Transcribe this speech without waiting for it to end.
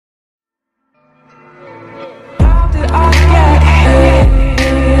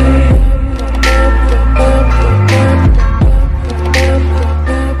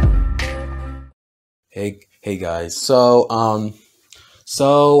guys.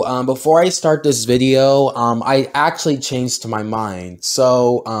 Before I start this video, I actually changed my mind.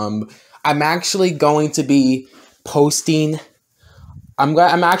 I'm actually going to be posting. I'm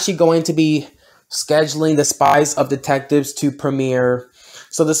actually going to be scheduling The Spies of Detectives to premiere.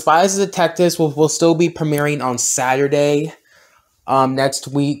 So The Spies of Detectives will still be premiering on Saturday, next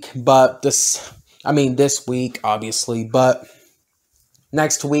week. But this week, obviously, but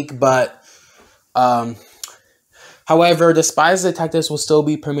next week. However, The Spies of Detectives will still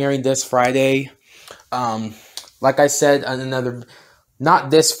be premiering this Friday. Like I said, not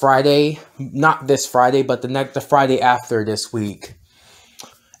this Friday, but the Friday after this week.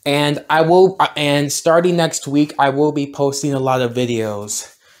 And starting next week, I will be posting a lot of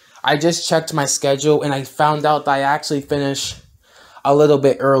videos. I just checked my schedule and I found out that I actually finish a little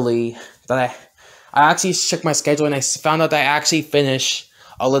bit early. I actually checked my schedule and I found out that I actually finish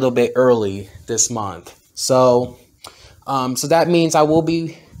a little bit early this month. So that means I will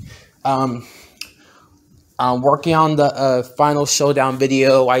be working on the final showdown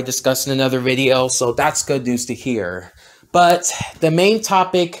video I discussed in another video. So that's good news to hear. But the main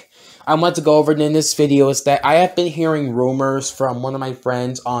topic I want to go over in this video is that I have been hearing rumors from one of my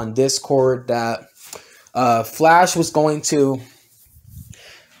friends on Discord that Flash was going to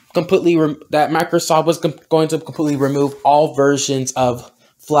Microsoft was going to completely remove all versions of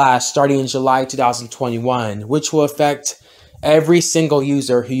Flash starting in July 2021, which will affect every single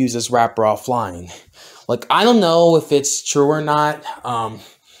user who uses Wrapper Offline. Like, I don't know if it's true or not,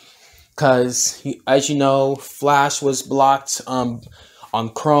 because as you know, Flash was blocked on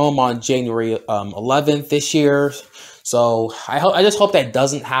Chrome on January 11th this year. So I just hope that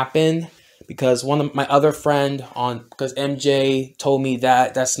doesn't happen, because one of my other friend because MJ told me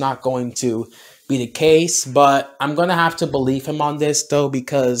that that's not going to be the case. But I'm gonna have to believe him on this though,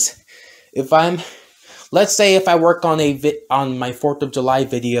 because let's say if I work on on my 4th of July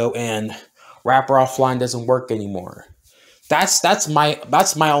video and Wrapper Offline doesn't work anymore. That's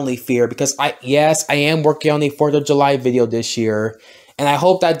my only fear, because I am working on a 4th of July video this year, and I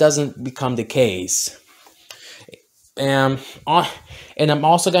hope that doesn't become the case. And I'm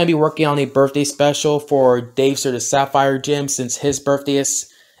also going to be working on a birthday special for Dave Sir the Sapphire Gym, since his birthday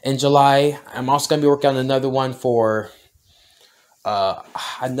is in July. I'm also going to be working on another one for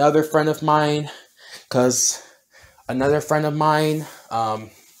another friend of mine,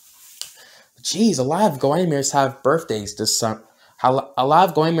 geez, a lot of Go Animators have birthdays this summer. A lot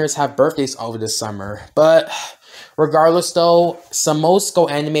of Go Animators have birthdays over the summer. But regardless though, most Go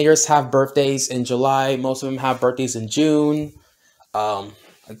Animators have birthdays in July. Most of them have birthdays in June. The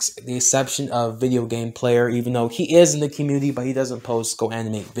exception of Video Game Player, even though he is in the community, but he doesn't post Go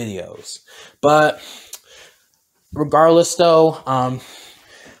Animate videos. But regardless though,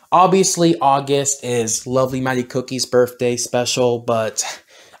 obviously August is Lovely Mighty Cookie's birthday special, but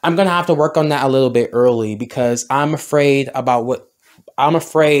I'm gonna have to work on that a little bit early, because I'm afraid about what's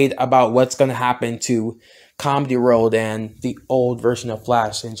gonna happen to Comedy World and the old version of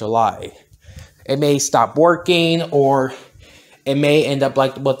Flash in July. It may stop working, or it may end up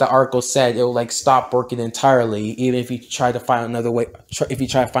like what the article said. It will stop working entirely, even if you try to find another way. If you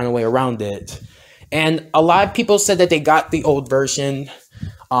try to find a way around it. And a lot of people said that they got the old version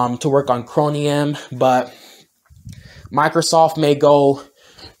to work on Chromium, but Microsoft may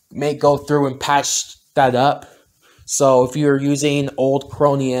go through and patch that up. So if you're using old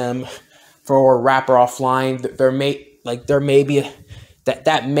Chromium for Wrapper Offline, there may be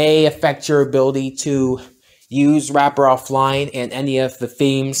that may affect your ability to use Wrapper Offline and any of the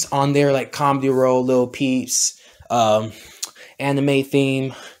themes on there, like Comedy World, Lil Peeps, anime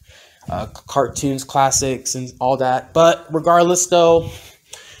theme, cartoons, classics, and all that. But regardless though,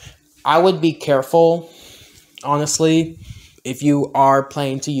 I would be careful, honestly, if you are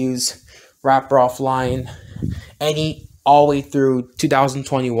planning to use Wrapper Offline all the way through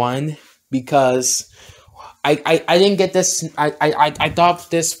 2021, because I didn't get this. I thought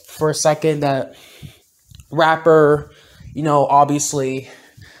this for a second that Wrapper, obviously,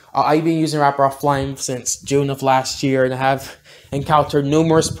 I've been using Wrapper Offline since June of last year, and I have encountered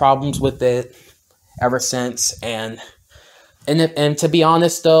numerous problems with it ever since. And to be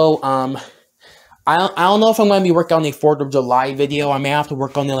honest though, I don't know if I'm going to be working on a 4th of July video. I may have to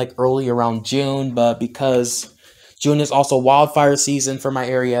work on it early around June, but because June is also wildfire season for my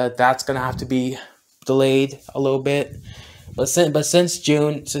area, that's going to have to be delayed a little bit. But since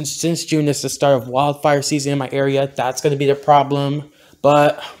June is the start of wildfire season in my area, that's going to be the problem.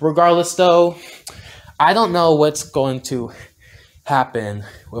 But regardless though, I don't know what's going to happen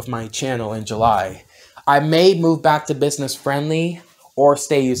with my channel in July. I may move back to business friendly or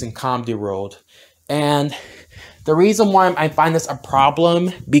stay using Comedy World. And The reason why I find this a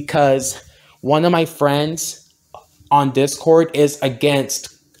problem, because one of my friends on Discord is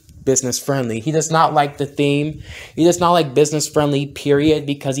against business friendly. He does not like the theme. He does not like business friendly, period,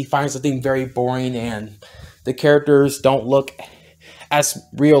 because he finds the theme very boring and the characters don't look as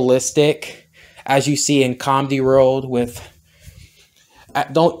realistic as you see in Comedy World with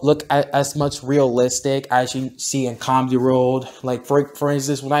don't look as much realistic as you see in Comedy World. Like for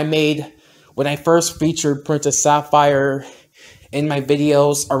instance, when I first featured Princess Sapphire in my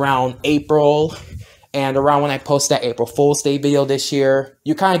videos around April, and around when I posted that April Fool's Day video this year,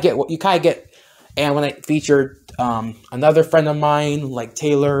 you kind of get. And when I featured another friend of mine, like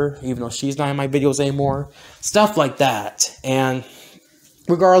Taylor, even though she's not in my videos anymore, stuff like that. And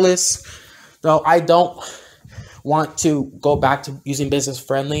regardless, though, I don't want to go back to using business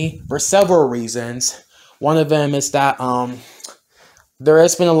friendly for several reasons. One of them is that there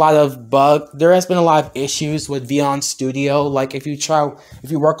has been a lot of issues with Vion Studio. Like if you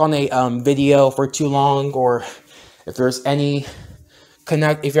work on a video for too long, or if there's any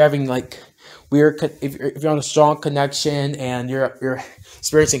if you're having like weird, if you're on a strong connection and you're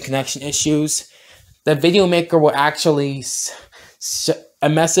experiencing connection issues, the video maker will actually a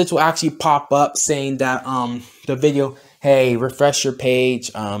message will actually pop up saying that the video, hey, refresh your page,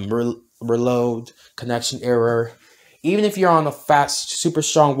 reload, connection error. Even if you're on a fast, super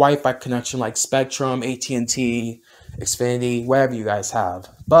strong Wi-Fi connection like Spectrum, AT&T, Xfinity, whatever you guys have.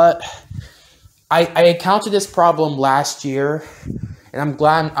 But I encountered this problem last year, and I'm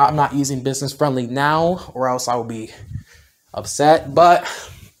glad I'm not using business friendly now, or else I will be upset. But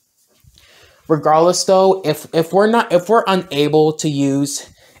regardless, though, if we're unable to use,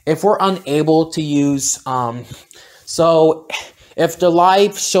 so if the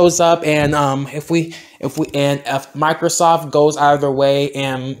live shows up and if Microsoft goes out of their way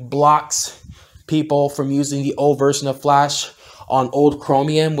and blocks people from using the old version of Flash on old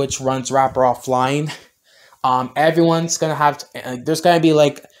Chromium, which runs Wrapper offline, everyone's gonna have to, there's gonna be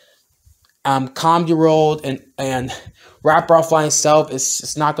like Comedy World and Wrapper offline itself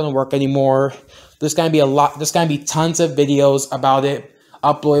it's not gonna work anymore. There's gonna be tons of videos about it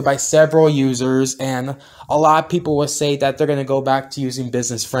uploaded by several users, and a lot of people will say that they're going to go back to using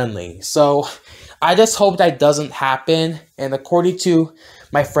business friendly. So I just hope that doesn't happen. And according to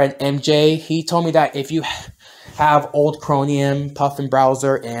my friend MJ, he told me that if you have old Chromium, Puffin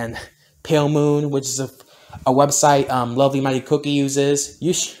Browser, and Pale Moon, which is a website Lovely Mighty Cookie uses,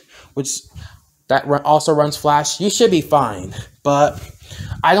 also runs Flash, you should be fine. But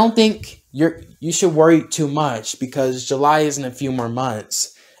I don't think you should worry too much, because July is in 2 more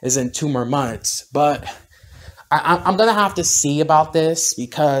months. But I'm gonna have to see about this,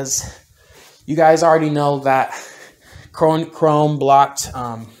 because you guys already know that Chrome blocked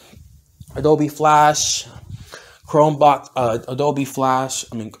Adobe Flash. Chrome blocked Adobe Flash.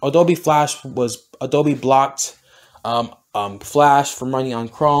 Adobe blocked Flash from running on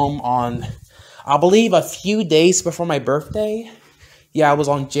Chrome on, I believe, a few days before my birthday. Yeah, it was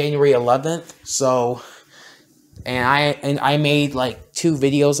on January 11th. So, and I made like 2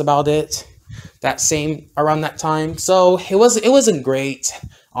 videos about it around that time. So it wasn't great,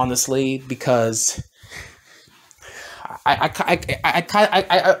 honestly, because I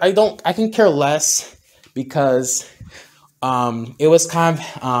can care less, because it was kind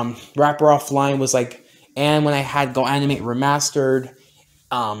of Wrapper Offline was like, and when I had Go Animate Remastered,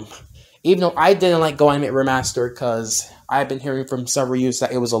 even though I didn't like Go Animate Remastered, because I've been hearing from several users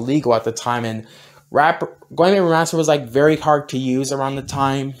that it was illegal at the time, and Go Animate Remastered was like very hard to use around the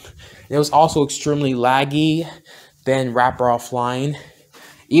time. It was also extremely laggy than Wrapper Offline.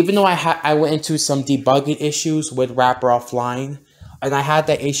 Even though I went into some debugging issues with Wrapper Offline, and I had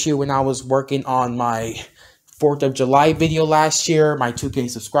that issue when I was working on my 4th of July video last year, my 2K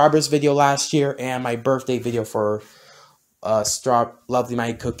subscribers video last year, and my birthday video for Lovely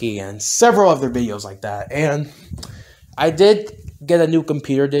Mighty Cookie, and several other videos like that. And I did get a new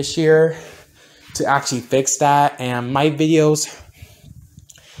computer this year to actually fix that, and my videos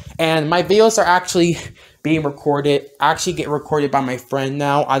are actually being recorded. I actually get recorded by my friend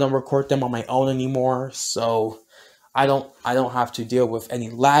now. I don't record them on my own anymore, so I don't have to deal with any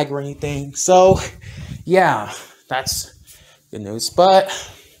lag or anything. So yeah, that's good news. But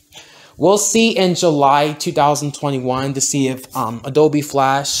we'll see in July 2021 to see if Adobe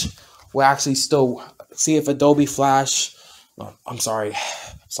Flash will actually still Adobe Flash.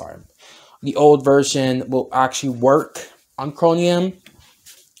 The old version will actually work on Chromium.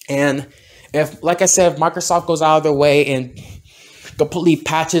 And if, like I said, if Microsoft goes out of their way and completely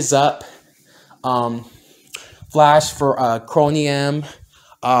patches up Flash for Chromium,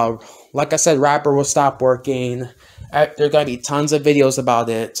 like I said, rapper will stop working. There are going to be tons of videos about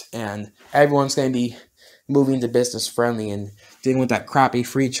it, and everyone's going to be moving to business friendly and dealing with that crappy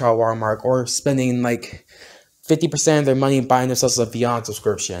free trial watermark, or spending like 50% of their money buying themselves a Beyond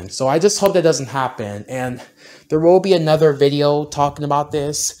subscription. So I just hope that doesn't happen. And there will be another video talking about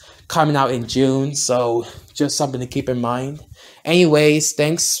this coming out in June. So just something to keep in mind. Anyways,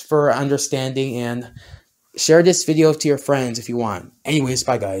 thanks for understanding, and share this video to your friends if you want. Anyways,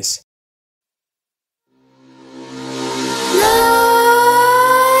 bye guys.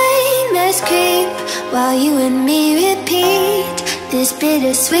 Nightmares creep while you and me repeat. This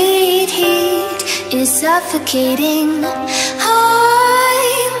bittersweet heat is suffocating.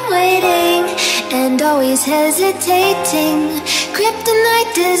 I'm waiting and always hesitating.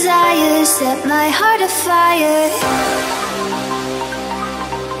 Kryptonite desires set my heart afire.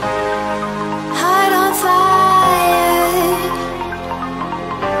 Heart on fire.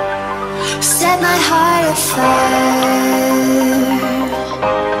 Set my heart afire.